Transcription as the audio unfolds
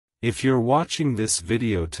If you're watching this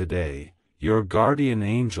video today, your guardian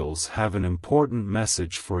angels have an important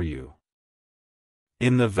message for you.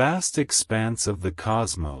 In the vast expanse of the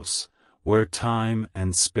cosmos, where time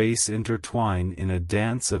and space intertwine in a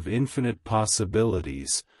dance of infinite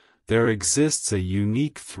possibilities, there exists a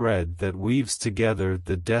unique thread that weaves together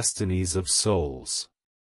the destinies of souls.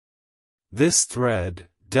 This thread,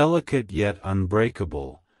 delicate yet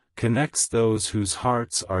unbreakable, connects those whose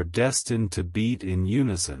hearts are destined to beat in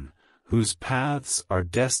unison, whose paths are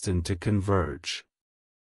destined to converge.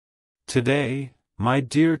 Today, my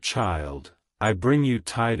dear child, I bring you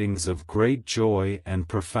tidings of great joy and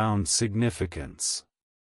profound significance.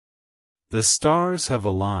 The stars have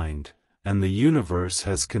aligned, and the universe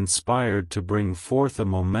has conspired to bring forth a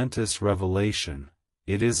momentous revelation.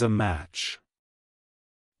 It is a match.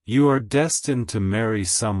 You are destined to marry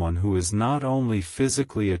someone who is not only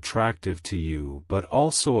physically attractive to you but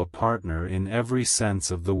also a partner in every sense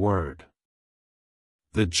of the word.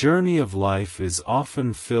 The journey of life is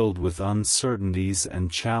often filled with uncertainties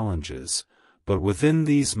and challenges, but within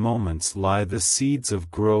these moments lie the seeds of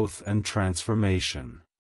growth and transformation.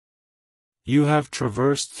 You have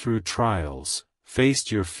traversed through trials,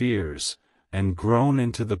 faced your fears, and grown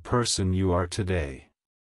into the person you are today.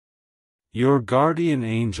 Your guardian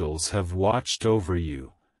angels have watched over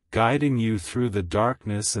you, guiding you through the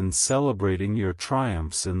darkness and celebrating your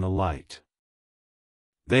triumphs in the light.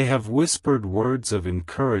 They have whispered words of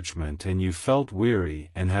encouragement and you felt weary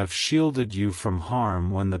and have shielded you from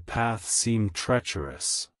harm when the path seemed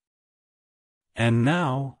treacherous. And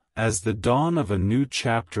now, as the dawn of a new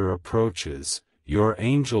chapter approaches, your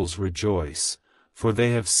angels rejoice, for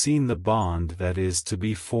they have seen the bond that is to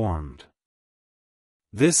be formed.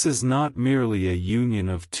 This is not merely a union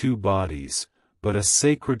of two bodies, but a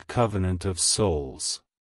sacred covenant of souls.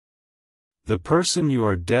 The person you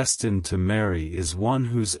are destined to marry is one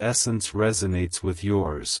whose essence resonates with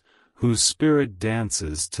yours, whose spirit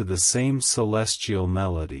dances to the same celestial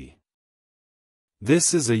melody.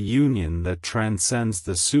 This is a union that transcends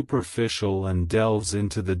the superficial and delves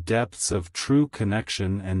into the depths of true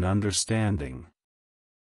connection and understanding.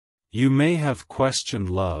 You may have questioned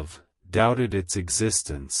love, doubted its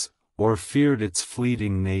existence, or feared its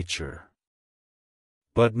fleeting nature.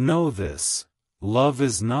 But know this: love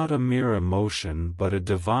is not a mere emotion but a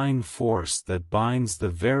divine force that binds the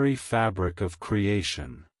very fabric of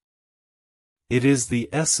creation. It is the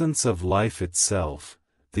essence of life itself,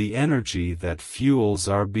 the energy that fuels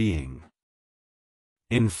our being.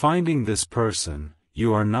 In finding this person,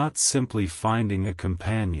 you are not simply finding a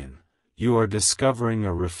companion, you are discovering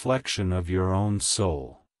a reflection of your own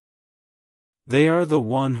soul. They are the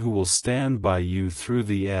one who will stand by you through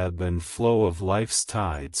the ebb and flow of life's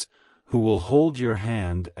tides, who will hold your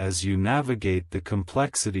hand as you navigate the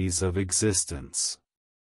complexities of existence.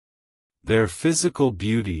 Their physical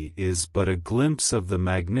beauty is but a glimpse of the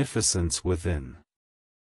magnificence within.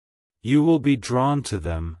 You will be drawn to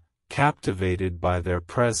them, captivated by their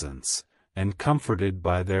presence, and comforted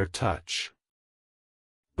by their touch.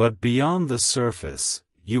 But beyond the surface,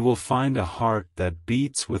 you will find a heart that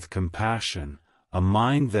beats with compassion, a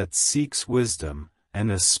mind that seeks wisdom,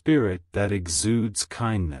 and a spirit that exudes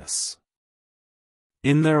kindness.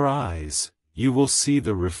 In their eyes, you will see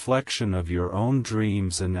the reflection of your own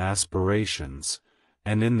dreams and aspirations,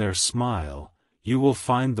 and in their smile, you will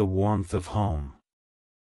find the warmth of home.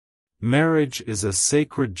 Marriage is a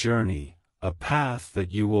sacred journey, a path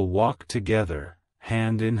that you will walk together,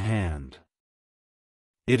 hand in hand.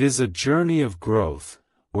 It is a journey of growth,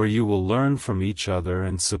 where you will learn from each other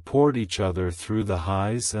and support each other through the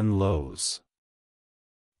highs and lows.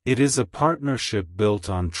 It is a partnership built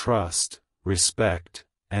on trust, respect,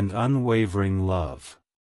 and unwavering love.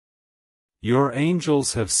 Your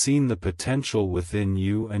angels have seen the potential within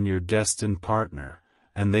you and your destined partner,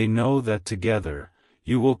 and they know that together,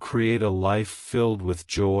 you will create a life filled with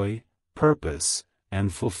joy, purpose,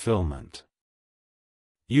 and fulfillment.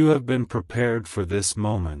 You have been prepared for this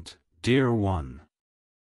moment, dear one.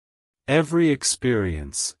 Every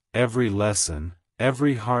experience, every lesson,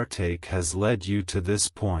 every heartache has led you to this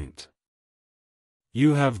point.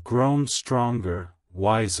 You have grown stronger,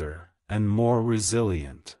 wiser, and more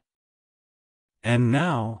resilient. And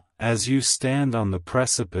now, as you stand on the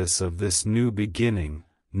precipice of this new beginning,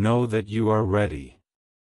 know that you are ready.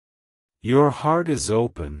 Your heart is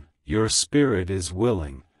open, your spirit is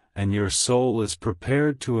willing, and your soul is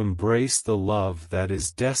prepared to embrace the love that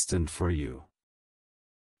is destined for you.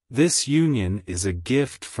 This union is a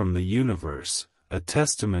gift from the universe, a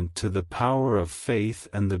testament to the power of faith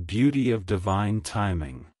and the beauty of divine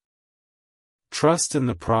timing. Trust in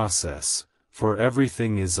the process, for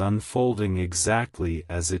everything is unfolding exactly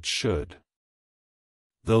as it should.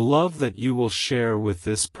 The love that you will share with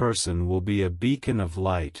this person will be a beacon of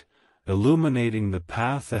light, illuminating the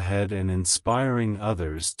path ahead and inspiring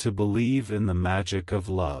others to believe in the magic of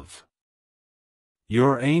love.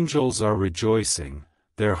 Your angels are rejoicing,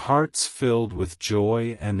 their hearts filled with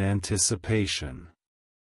joy and anticipation.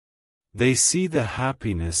 They see the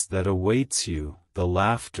happiness that awaits you, the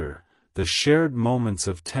laughter, the shared moments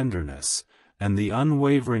of tenderness, and the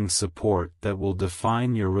unwavering support that will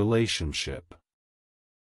define your relationship.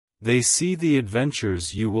 They see the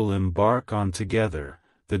adventures you will embark on together,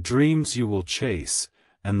 the dreams you will chase,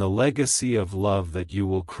 and the legacy of love that you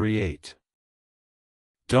will create.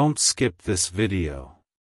 Don't skip this video.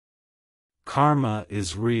 Karma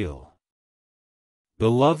is real.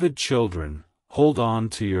 Beloved children, hold on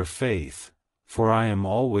to your faith, for I am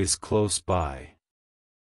always close by.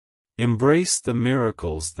 Embrace the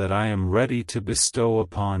miracles that I am ready to bestow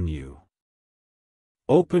upon you.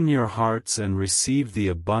 Open your hearts and receive the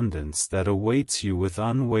abundance that awaits you with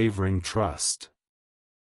unwavering trust.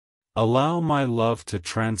 Allow my love to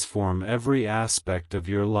transform every aspect of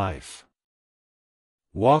your life.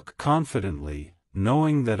 Walk confidently,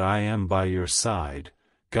 knowing that I am by your side,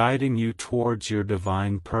 guiding you towards your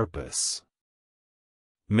divine purpose.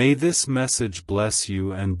 May this message bless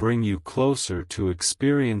you and bring you closer to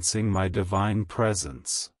experiencing my divine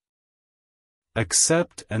presence.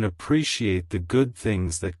 Accept and appreciate the good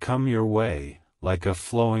things that come your way, like a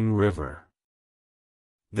flowing river.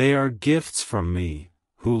 They are gifts from me,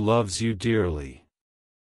 who loves you dearly.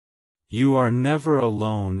 You are never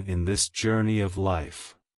alone in this journey of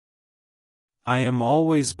life. I am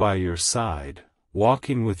always by your side,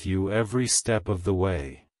 walking with you every step of the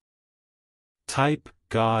way. Type,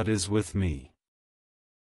 God is with me.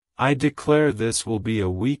 I declare this will be a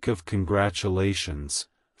week of congratulations,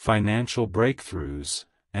 financial breakthroughs,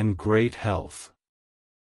 and great health.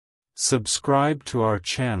 Subscribe to our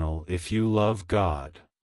channel if you love God.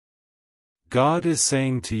 God is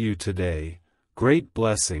saying to you today, great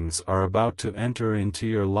blessings are about to enter into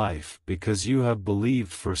your life because you have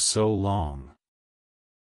believed for so long.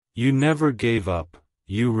 You never gave up,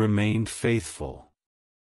 you remained faithful.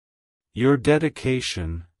 Your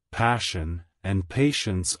dedication, passion, and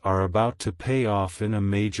patience are about to pay off in a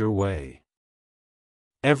major way.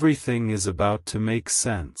 Everything is about to make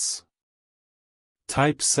sense.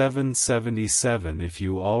 Type 777 if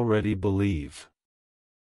you already believe.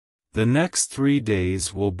 The next 3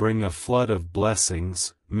 days will bring a flood of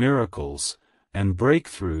blessings, miracles, and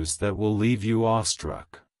breakthroughs that will leave you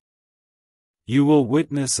awestruck. You will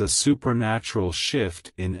witness a supernatural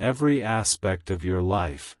shift in every aspect of your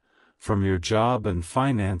life, from your job and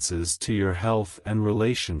finances to your health and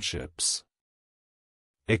relationships.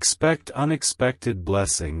 Expect unexpected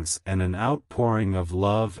blessings and an outpouring of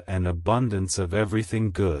love and abundance of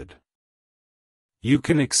everything good. You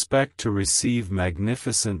can expect to receive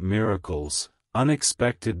magnificent miracles,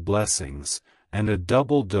 unexpected blessings, and a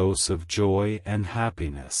double dose of joy and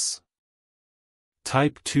happiness.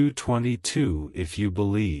 Type 222 if you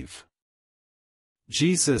believe.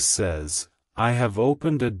 Jesus says, I have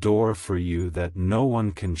opened a door for you that no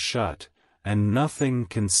one can shut, and nothing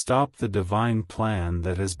can stop the divine plan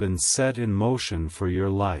that has been set in motion for your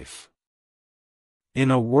life.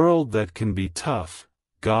 In a world that can be tough,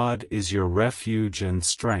 God is your refuge and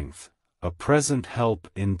strength, a present help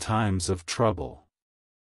in times of trouble.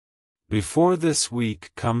 Before this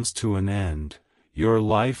week comes to an end, your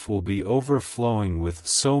life will be overflowing with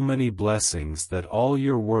so many blessings that all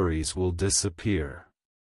your worries will disappear.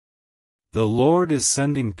 The Lord is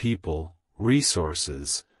sending people,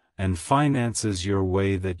 resources, and finances your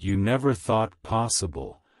way that you never thought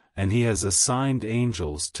possible, and He has assigned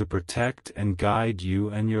angels to protect and guide you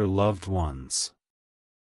and your loved ones.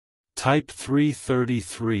 Type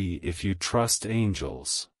 333 if you trust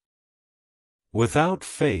angels. Without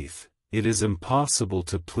faith, it is impossible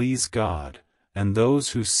to please God, and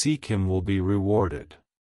those who seek Him will be rewarded.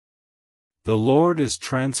 The Lord is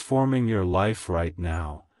transforming your life right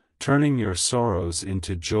now, turning your sorrows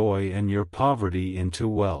into joy and your poverty into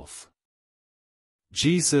wealth.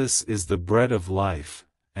 Jesus is the bread of life,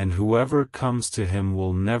 and whoever comes to Him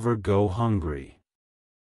will never go hungry.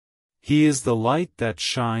 He is the light that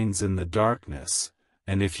shines in the darkness,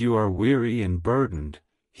 and if you are weary and burdened,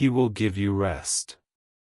 He will give you rest.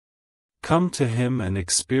 Come to Him and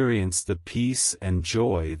experience the peace and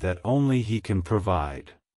joy that only He can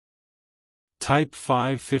provide. Type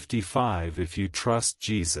 555 if you trust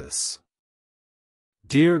Jesus.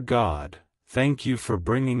 Dear God, thank you for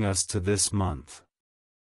bringing us to this month.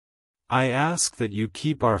 I ask that you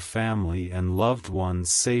keep our family and loved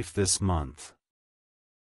ones safe this month.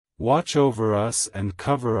 Watch over us and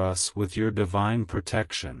cover us with your divine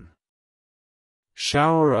protection.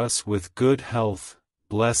 Shower us with good health,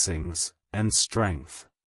 blessings, and strength.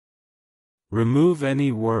 Remove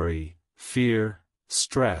any worry, fear,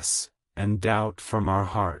 stress, and doubt from our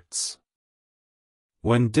hearts.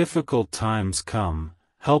 When difficult times come,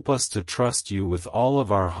 help us to trust you with all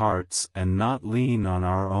of our hearts and not lean on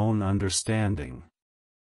our own understanding.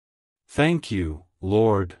 Thank you,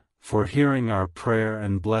 Lord, for hearing our prayer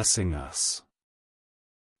and blessing us.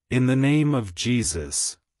 In the name of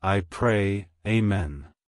Jesus, I pray, Amen.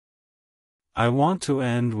 I want to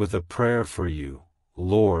end with a prayer for you,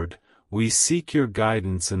 Lord. We seek your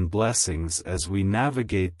guidance and blessings as we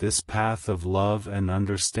navigate this path of love and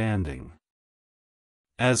understanding.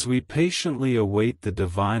 As we patiently await the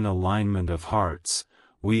divine alignment of hearts,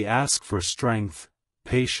 we ask for strength,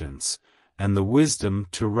 patience, and the wisdom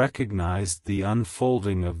to recognize the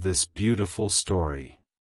unfolding of this beautiful story.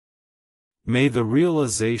 May the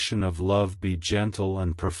realization of love be gentle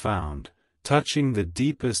and profound, touching the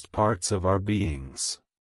deepest parts of our beings.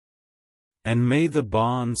 And may the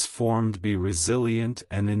bonds formed be resilient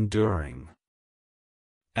and enduring.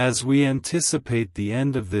 As we anticipate the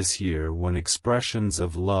end of this year when expressions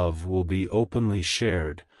of love will be openly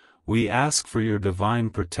shared, we ask for your divine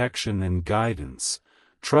protection and guidance,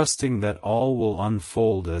 trusting that all will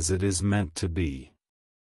unfold as it is meant to be.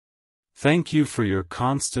 Thank you for your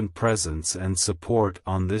constant presence and support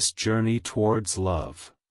on this journey towards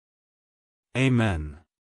love. Amen.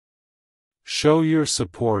 Show your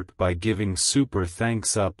support by giving super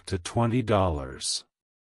thanks up to $20.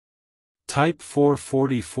 Type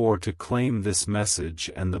 444 to claim this message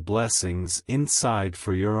and the blessings inside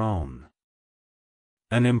for your own.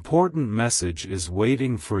 An important message is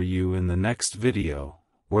waiting for you in the next video,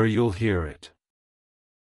 where you'll hear it.